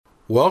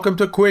Welcome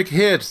to Quick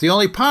Hits, the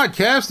only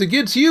podcast that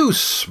gets you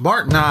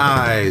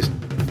smartenized.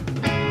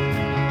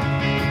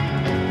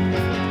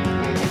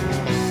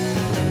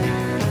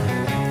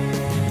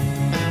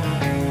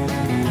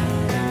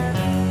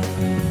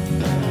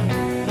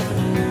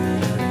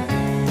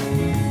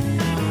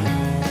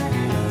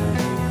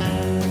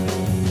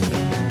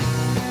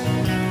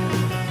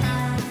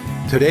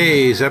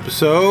 Today's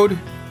episode,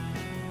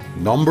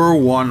 number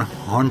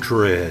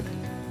 100.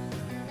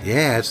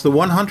 Yeah, it's the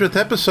 100th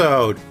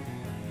episode.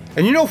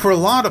 And you know, for a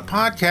lot of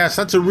podcasts,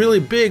 that's a really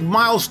big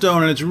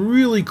milestone and it's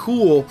really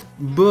cool.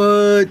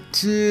 But,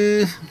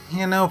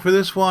 for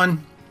this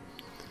one,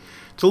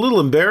 it's a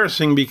little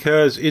embarrassing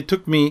because it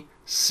took me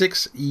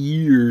 6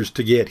 years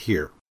to get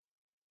here.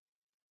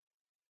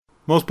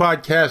 Most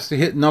podcasts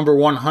hit number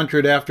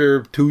 100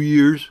 after 2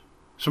 years.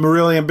 Some are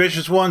really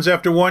ambitious ones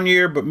after 1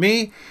 year, but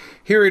me,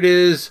 here it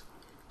is,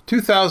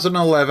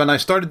 2011. I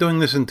started doing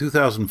this in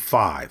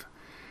 2005.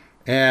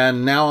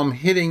 And now I'm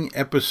hitting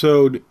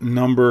episode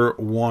number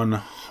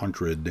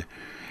 100.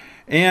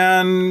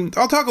 And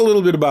I'll talk a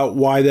little bit about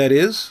why that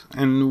is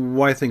and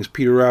why things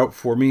peter out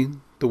for me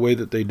the way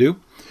that they do.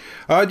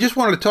 I just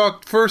wanted to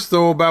talk first,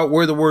 though, about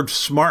where the word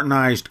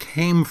smartenized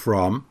came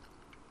from.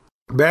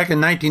 Back in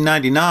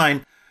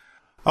 1999,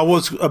 I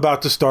was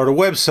about to start a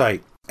website.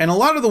 And a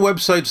lot of the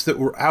websites that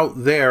were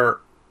out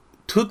there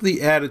took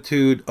the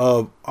attitude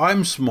of,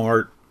 I'm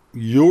smart,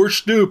 you're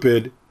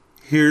stupid,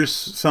 here's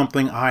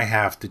something I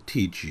have to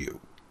teach you.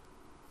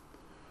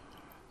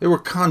 They were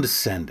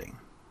condescending.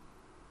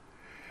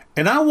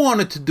 And I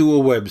wanted to do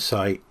a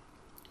website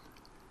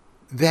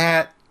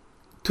that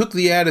took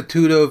the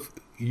attitude of,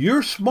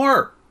 you're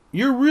smart.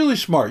 You're really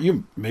smart.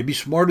 You may be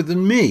smarter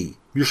than me.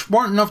 You're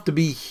smart enough to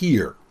be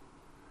here.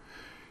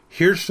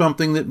 Here's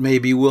something that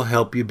maybe will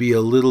help you be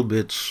a little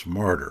bit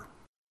smarter.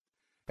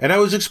 And I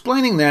was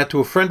explaining that to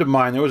a friend of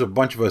mine. There was a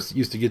bunch of us that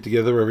used to get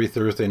together every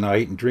Thursday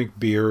night and drink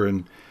beer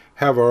and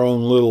have our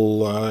own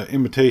little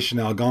imitation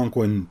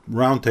Algonquin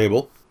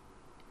roundtable.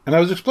 And I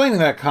was explaining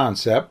that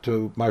concept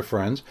to my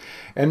friends.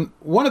 And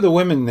one of the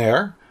women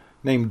there,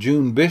 named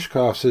June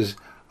Bishkoff, says,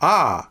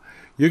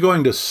 you're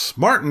going to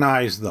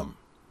smartenize them.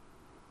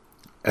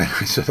 And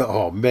I said,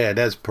 oh, man,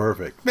 that's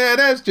perfect. Man,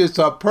 that's just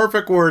a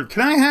perfect word.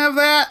 Can I have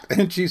that?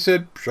 And she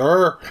said,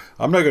 sure,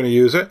 I'm not going to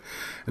use it.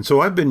 And so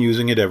I've been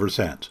using it ever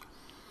since.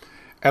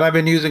 And I've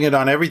been using it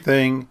on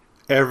everything,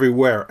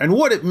 everywhere. And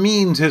what it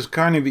means has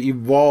kind of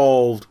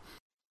evolved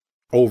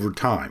over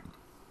time.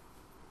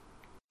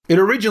 It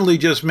originally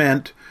just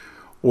meant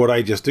what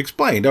I just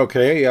explained.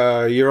 Okay,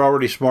 you're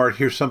already smart.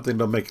 Here's something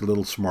that'll make you a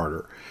little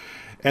smarter.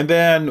 And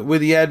then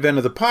with the advent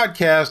of the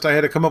podcast, I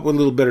had to come up with a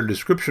little better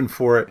description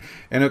for it.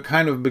 And it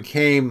kind of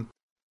became,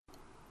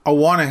 I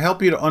want to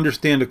help you to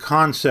understand a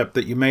concept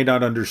that you may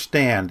not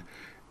understand.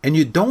 And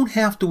you don't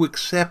have to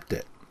accept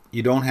it.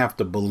 You don't have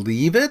to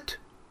believe it.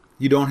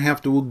 You don't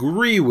have to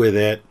agree with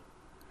it.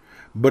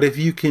 But if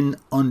you can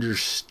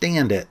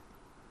understand it,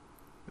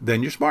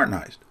 then you're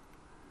smartenized.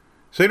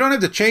 So you don't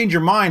have to change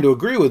your mind to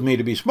agree with me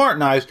to be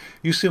smartenized.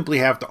 You simply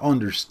have to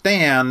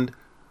understand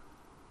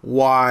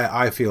why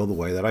I feel the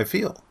way that I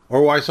feel,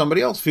 or why somebody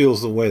else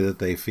feels the way that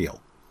they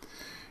feel,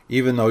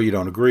 even though you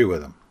don't agree with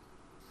them.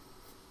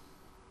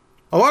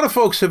 A lot of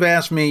folks have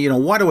asked me,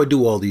 why do I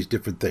do all these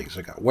different things?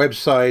 I got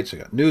websites, I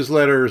got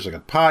newsletters, I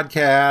got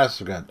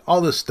podcasts, I got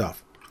all this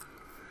stuff.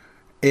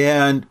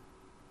 And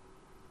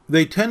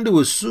they tend to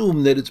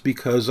assume that it's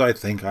because I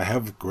think I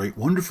have great,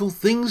 wonderful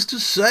things to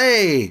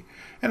say.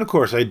 And of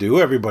course I do.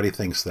 Everybody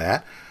thinks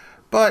that.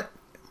 But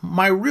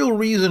my real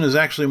reason is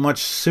actually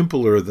much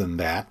simpler than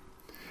that.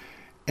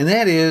 And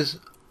that is,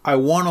 I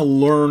want to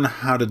learn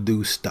how to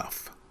do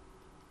stuff.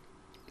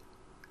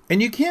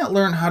 And you can't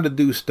learn how to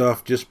do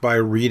stuff just by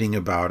reading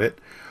about it,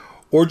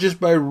 or just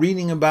by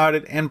reading about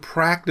it and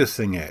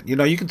practicing it.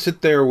 You can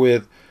sit there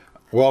with,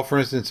 well, for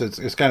instance,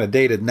 it's kind of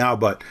dated now,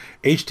 but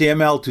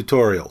HTML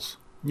tutorials.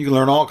 You can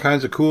learn all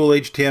kinds of cool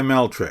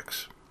HTML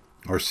tricks,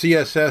 or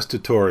CSS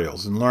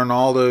tutorials, and learn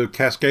all the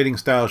cascading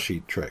style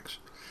sheet tricks.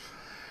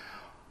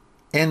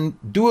 And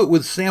do it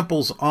with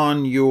samples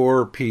on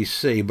your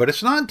PC. But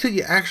it's not until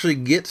you actually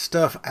get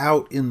stuff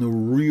out in the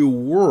real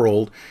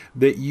world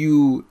that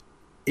you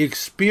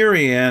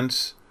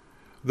experience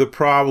the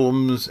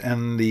problems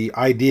and the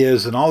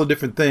ideas and all the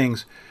different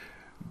things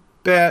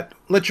that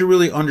let you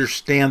really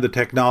understand the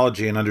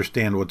technology and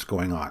understand what's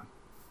going on.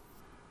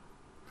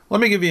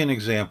 Let me give you an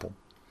example.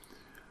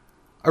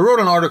 I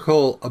wrote an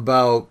article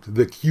about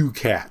the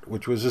QCat,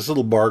 which was this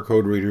little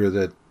barcode reader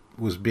that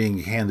was being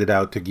handed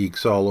out to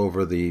geeks all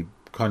over the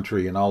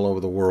country and all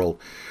over the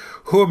world,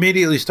 who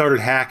immediately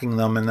started hacking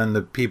them, and then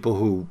the people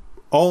who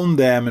owned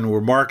them and were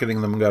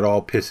marketing them got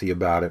all pissy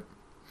about it.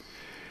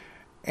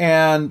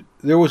 And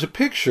there was a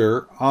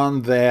picture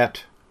on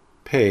that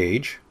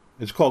page,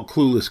 it's called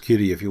Clueless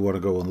Kitty if you want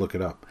to go and look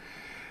it up,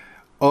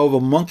 of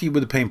a monkey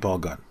with a paintball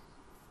gun.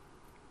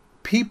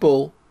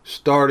 People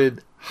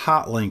started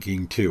hot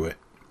linking to it.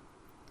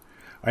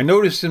 I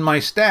noticed in my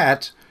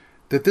stats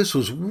that this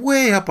was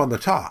way up on the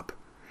top.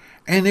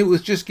 And it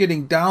was just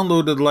getting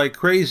downloaded like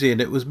crazy.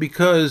 And it was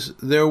because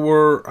there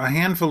were a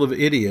handful of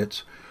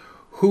idiots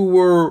who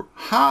were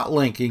hot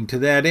linking to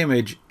that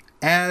image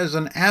as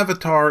an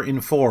avatar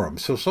in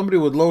forums. So somebody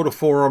would load a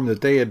forum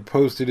that they had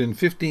posted in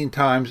 15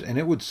 times, and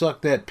it would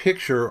suck that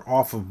picture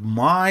off of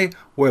my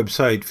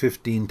website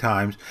 15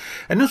 times.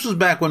 And this was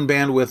back when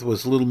bandwidth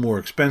was a little more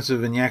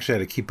expensive, and you actually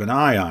had to keep an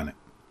eye on it.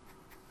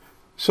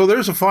 So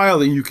there's a file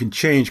that you can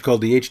change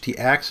called the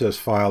htaccess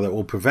file that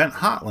will prevent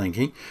hot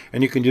linking,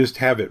 and you can just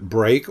have it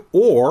break,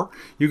 or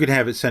you can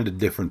have it send a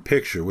different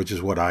picture, which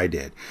is what I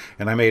did.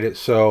 And I made it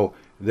so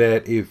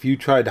that if you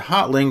tried to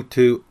hot link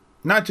to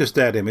not just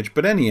that image,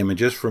 but any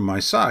images from my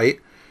site,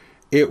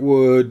 it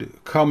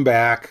would come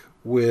back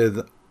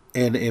with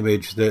an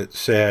image that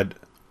said,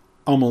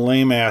 I'm a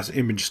lame-ass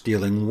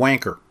image-stealing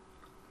wanker.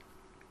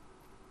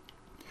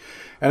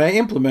 And I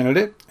implemented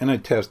it, and I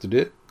tested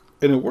it,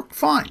 and it worked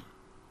fine.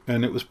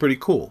 And it was pretty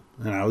cool,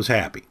 and I was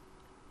happy.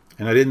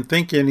 And I didn't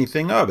think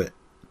anything of it.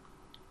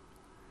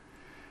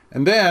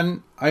 And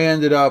then I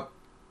ended up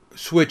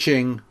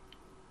switching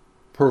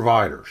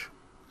providers,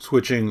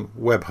 switching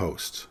web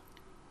hosts.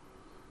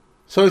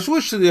 So I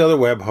switched to the other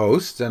web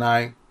hosts, and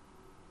I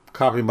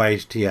copied my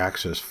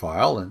htaccess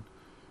file, and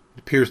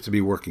it appears to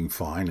be working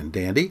fine and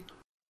dandy.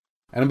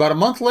 And about a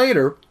month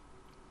later,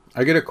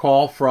 I get a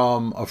call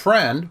from a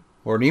friend,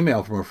 or an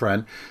email from a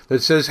friend,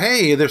 that says,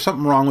 hey, there's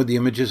something wrong with the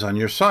images on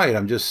your site.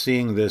 I'm just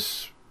seeing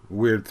this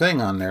weird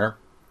thing on there.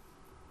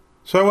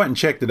 So I went and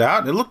checked it out,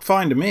 and it looked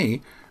fine to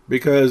me,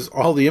 because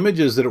all the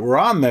images that were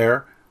on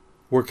there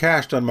were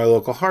cached on my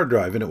local hard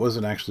drive, and it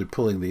wasn't actually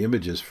pulling the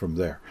images from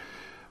there.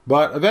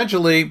 But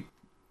eventually,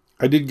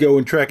 I did go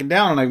and track it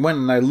down, and I went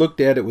and I looked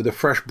at it with a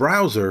fresh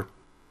browser,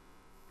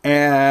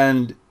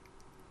 and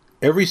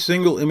every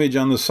single image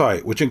on the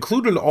site, which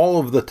included all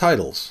of the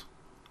titles,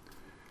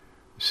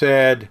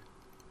 said,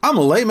 I'm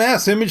a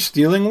lame-ass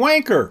image-stealing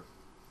wanker.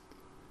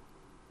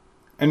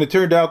 And it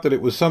turned out that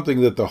it was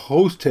something that the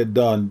host had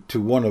done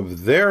to one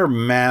of their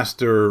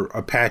master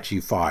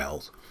Apache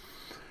files,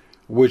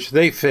 which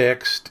they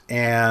fixed,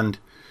 and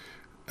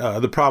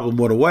the problem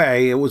went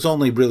away. It was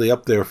only really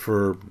up there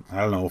for,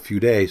 I don't know, a few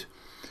days.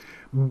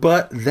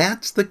 But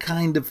that's the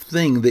kind of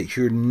thing that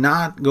you're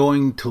not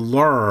going to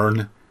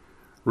learn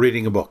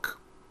reading a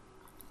book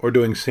or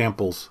doing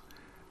samples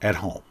at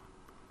home.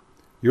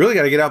 You really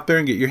got to get out there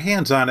and get your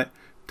hands on it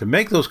to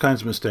make those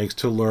kinds of mistakes,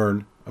 to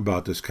learn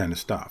about this kind of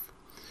stuff.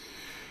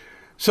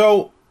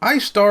 So I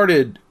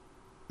started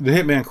the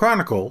Hitman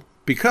Chronicle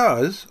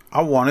because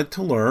I wanted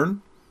to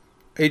learn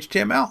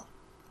HTML,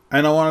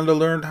 and I wanted to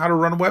learn how to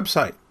run a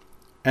website,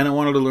 and I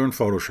wanted to learn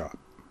Photoshop.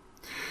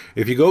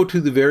 If you go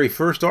to the very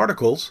first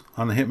articles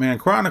on the Hitman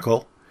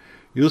Chronicle,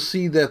 you'll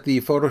see that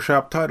the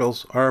Photoshop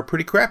titles are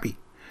pretty crappy.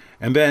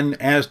 And then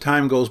as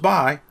time goes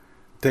by,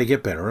 they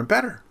get better and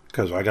better,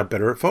 because I got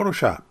better at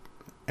Photoshop.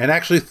 And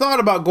actually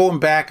thought about going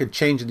back and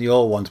changing the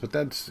old ones, but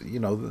that's, you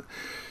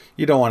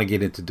don't want to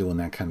get into doing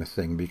that kind of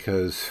thing,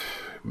 because,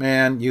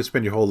 man, you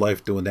spend your whole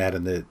life doing that,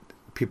 and the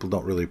people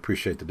don't really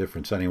appreciate the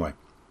difference anyway.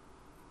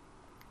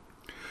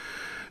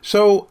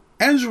 So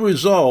as a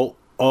result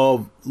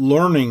of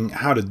learning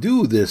how to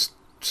do this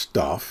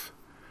stuff,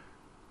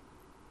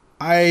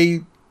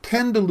 I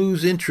tend to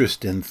lose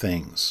interest in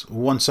things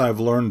once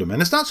I've learned them.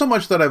 And it's not so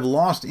much that I've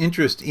lost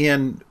interest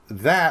in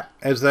that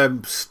as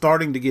I'm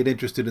starting to get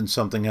interested in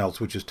something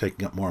else, which is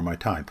taking up more of my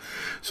time.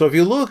 So if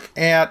you look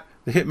at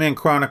the Hitman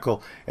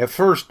Chronicle, at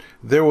first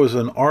there was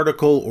an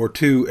article or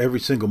two every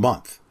single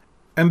month.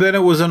 And then it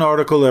was an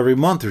article every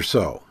month or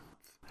so.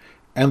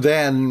 And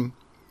then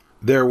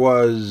there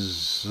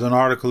was an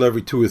article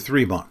every 2 or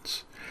 3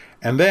 months.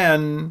 And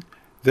then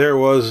there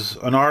was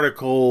an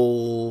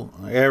article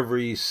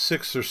every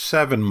 6 or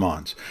 7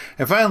 months.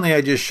 And finally, I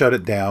just shut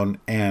it down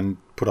and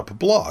put up a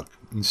blog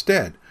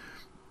instead.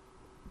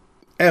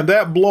 And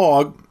that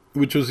blog,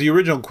 which was the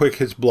original Quick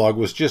Hits blog,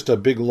 was just a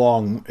big,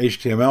 long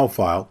HTML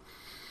file.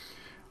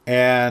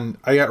 And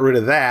I got rid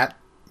of that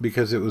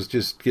because it was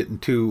just getting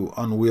too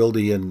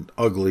unwieldy and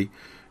ugly,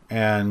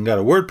 and got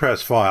a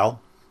WordPress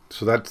file.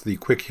 So that's the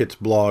Quick Hits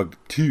blog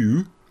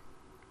 2.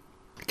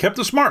 Kept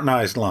the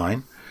Smartnized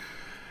line.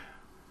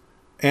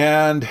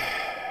 And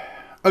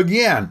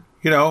again,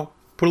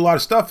 put a lot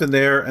of stuff in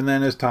there, and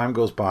then as time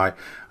goes by,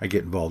 I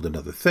get involved in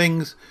other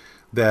things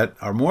that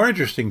are more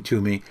interesting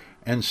to me,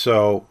 and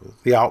so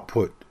the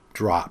output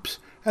drops.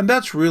 And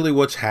that's really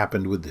what's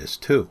happened with this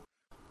too.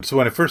 So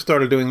when I first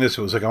started doing this,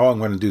 it was like, I'm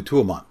going to do 2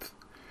 a month.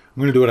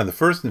 I'm going to do it on the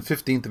 1st and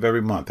 15th of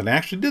every month. And I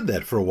actually did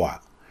that for a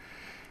while.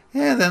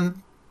 And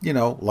then,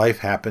 life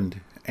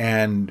happened,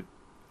 and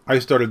I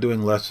started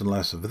doing less and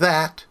less of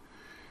that,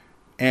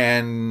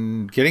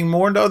 and getting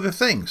more into other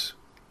things.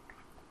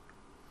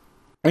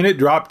 And it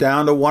dropped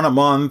down to 1 a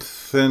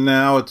month, and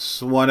now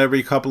it's 1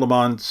 every couple of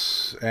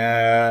months.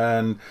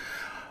 And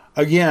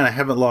again, I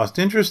haven't lost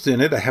interest in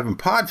it. I haven't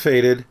pod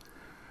faded,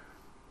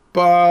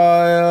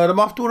 but I'm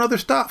off doing other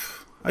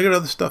stuff. I got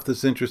other stuff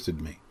that's interested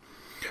me.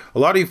 A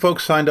lot of you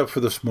folks signed up for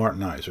the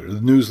Smartnizer,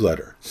 the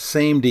newsletter.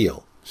 Same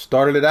deal.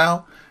 Started it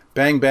out.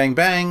 bang, bang,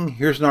 bang.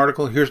 Here's an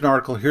article, here's an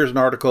article, here's an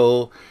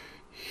article,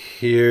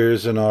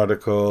 here's an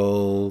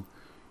article,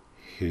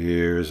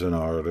 here's an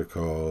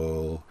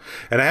article.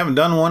 And I haven't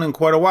done one in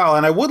quite a while,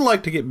 and I would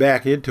like to get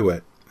back into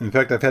it. In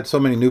fact, I've had so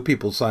many new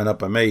people sign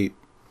up, I may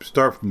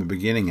start from the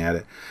beginning at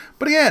it.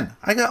 But again,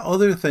 I got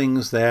other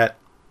things that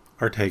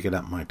are taking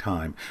up my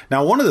time.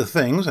 Now, one of the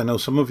things, I know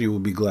some of you will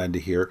be glad to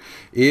hear,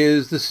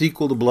 is the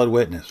sequel to Blood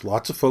Witness.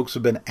 Lots of folks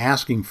have been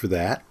asking for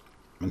that.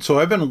 And so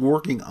I've been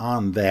working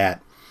on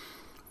that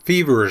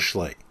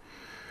feverishly,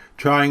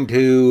 trying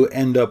to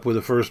end up with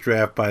a first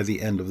draft by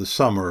the end of the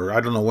summer.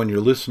 I don't know when you're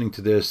listening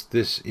to this.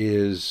 This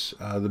is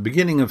the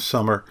beginning of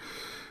summer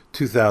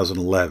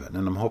 2011,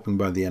 and I'm hoping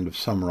by the end of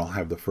summer I'll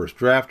have the first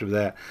draft of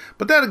that.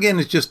 But that, again,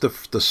 is just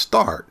the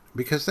start,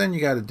 because then you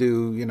got to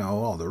do,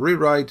 all the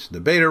rewrites, the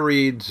beta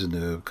reads, and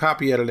the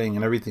copy editing,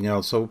 and everything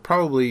else. So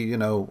probably,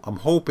 I'm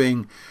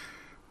hoping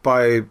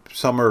by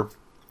summer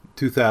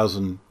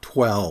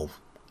 2012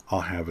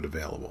 I'll have it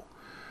available.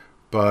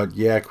 But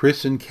yeah,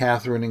 Chris and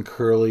Catherine and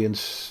Curly and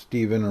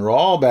Steven are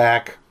all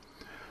back,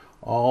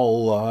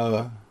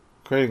 all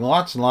creating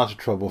lots and lots of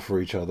trouble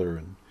for each other,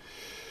 and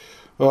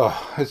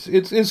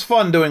it's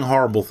fun doing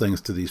horrible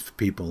things to these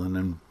people and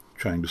then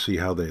trying to see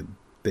how they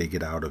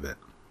get out of it.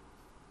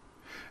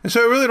 And so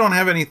I really don't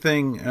have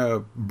anything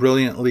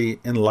brilliantly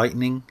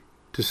enlightening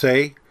to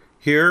say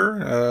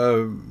here.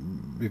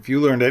 If you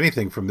learned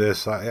anything from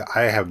this,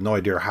 I have no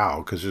idea how,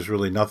 because there's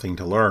really nothing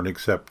to learn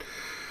except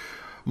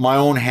my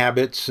own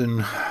habits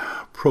and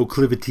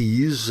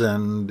proclivities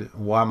and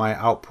why my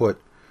output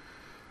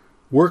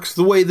works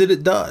the way that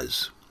it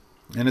does.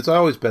 And it's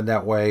always been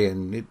that way,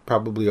 and it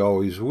probably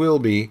always will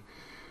be.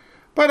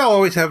 But I'll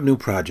always have new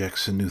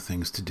projects and new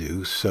things to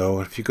do. So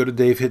if you go to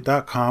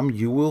davehitt.com,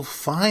 you will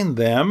find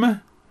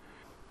them.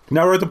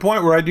 Now we're at the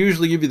point where I'd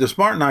usually give you the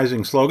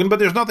smartenizing slogan, but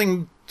there's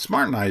nothing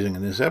smartenizing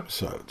in this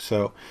episode.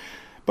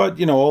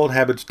 But old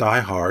habits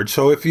die hard.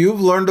 So if you've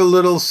learned a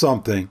little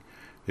something,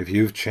 if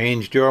you've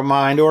changed your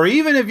mind, or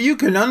even if you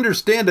can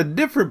understand a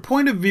different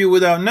point of view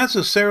without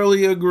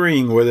necessarily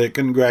agreeing with it,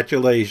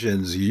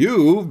 congratulations,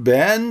 you've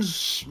been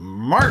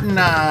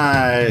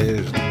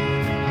smartenized.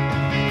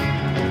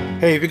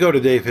 Hey, if you go to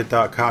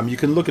davehitt.com, you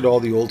can look at all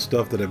the old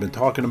stuff that I've been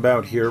talking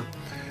about here.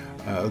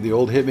 The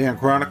old Hitman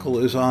Chronicle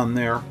is on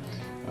there.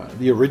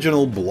 The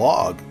original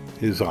blog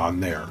is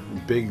on there.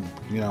 Big,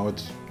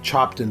 it's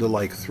chopped into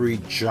like 3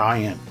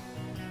 giant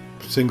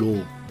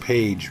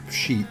single-page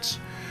sheets.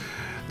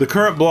 The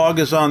current blog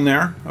is on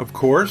there, of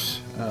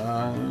course,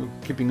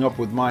 keeping up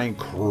with my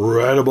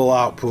incredible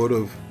output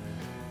of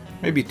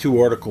maybe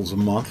 2 articles a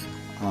month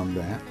on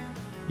that.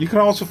 You can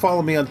also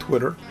follow me on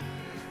Twitter.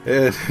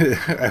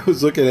 I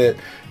was looking at,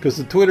 because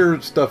the Twitter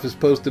stuff is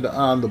posted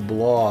on the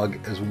blog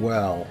as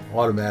well,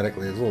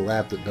 automatically. There's a little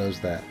app that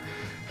does that.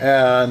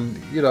 And,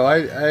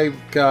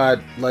 I've got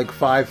like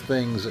 5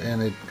 things,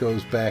 and it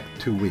goes back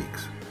 2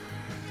 weeks.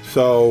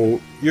 So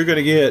you're going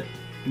to get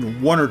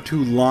 1 or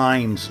 2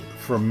 lines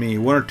from me,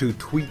 1 or 2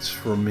 tweets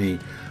from me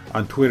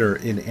on Twitter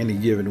in any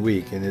given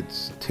week. And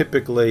it's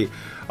typically,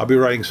 I'll be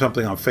writing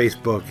something on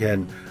Facebook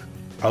and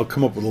I'll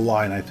come up with a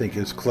line I think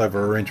is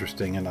clever or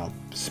interesting, and I'll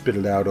spit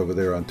it out over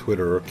there on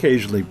Twitter, or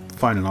occasionally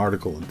find an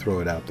article and throw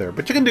it out there.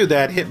 But you can do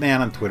that. Hitman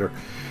on Twitter.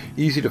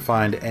 Easy to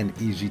find and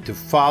easy to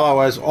follow.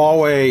 As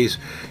always,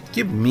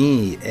 give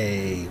me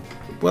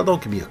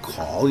don't give me a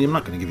call. I'm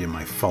not going to give you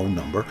my phone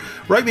number.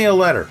 Write me a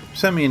letter.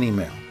 Send me an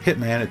email.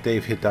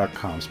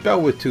 Hitman@davehitt.com.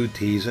 Spell with 2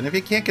 T's. And if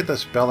you can't get the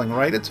spelling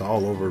right, it's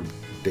all over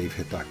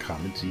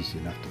davehitt.com. It's easy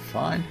enough to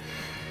find.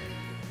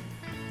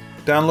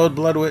 Download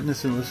Blood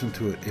Witness and listen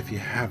to it if you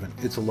haven't.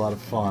 It's a lot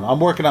of fun. I'm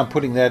working on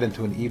putting that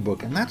into an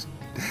ebook, and that's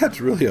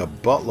really a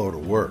buttload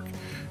of work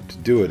to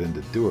do it, and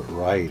to do it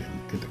right,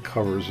 and get the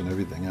covers and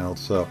everything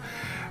else.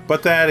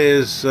 But that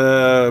is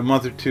a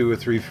month or 2 or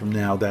 3 from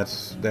now. That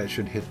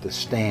should hit the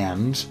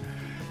stands,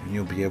 and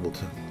you'll be able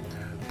to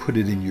put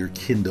it in your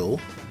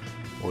Kindle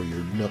or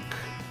your Nook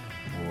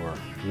or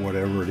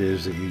whatever it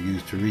is that you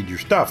use to read your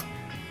stuff.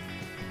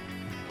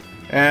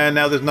 And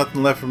now there's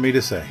nothing left for me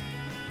to say,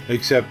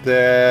 except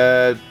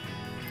that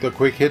the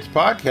Quick Hits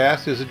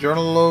Podcast is a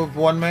journal of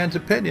one man's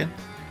opinion,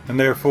 and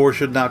therefore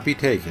should not be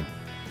taken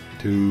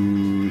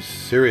too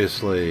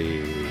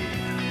seriously.